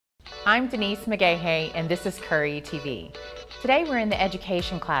I'm Denise McGahey, and this is Currey TV. Today we're in the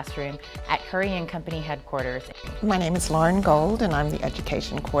education classroom at Currey & Company headquarters. My name is Lauren Gold, and I'm the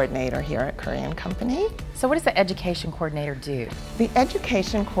education coordinator here at Currey & Company. So what does the education coordinator do? The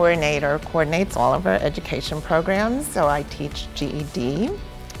education coordinator coordinates all of our education programs. So I teach GED,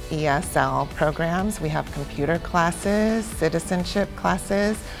 ESL programs. We have computer classes, citizenship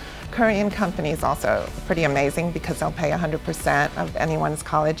classes. Currey & Company is also pretty amazing because they'll pay 100% of anyone's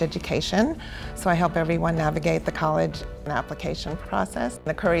college education. So I help everyone navigate the college application process.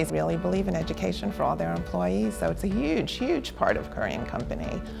 The Currys really believe in education for all their employees, so it's a huge, huge part of Currey &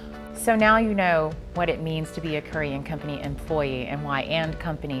 Company. So now you know what it means to be a Currey & Company employee and why &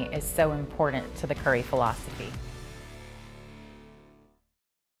 Company is so important to the Currey philosophy.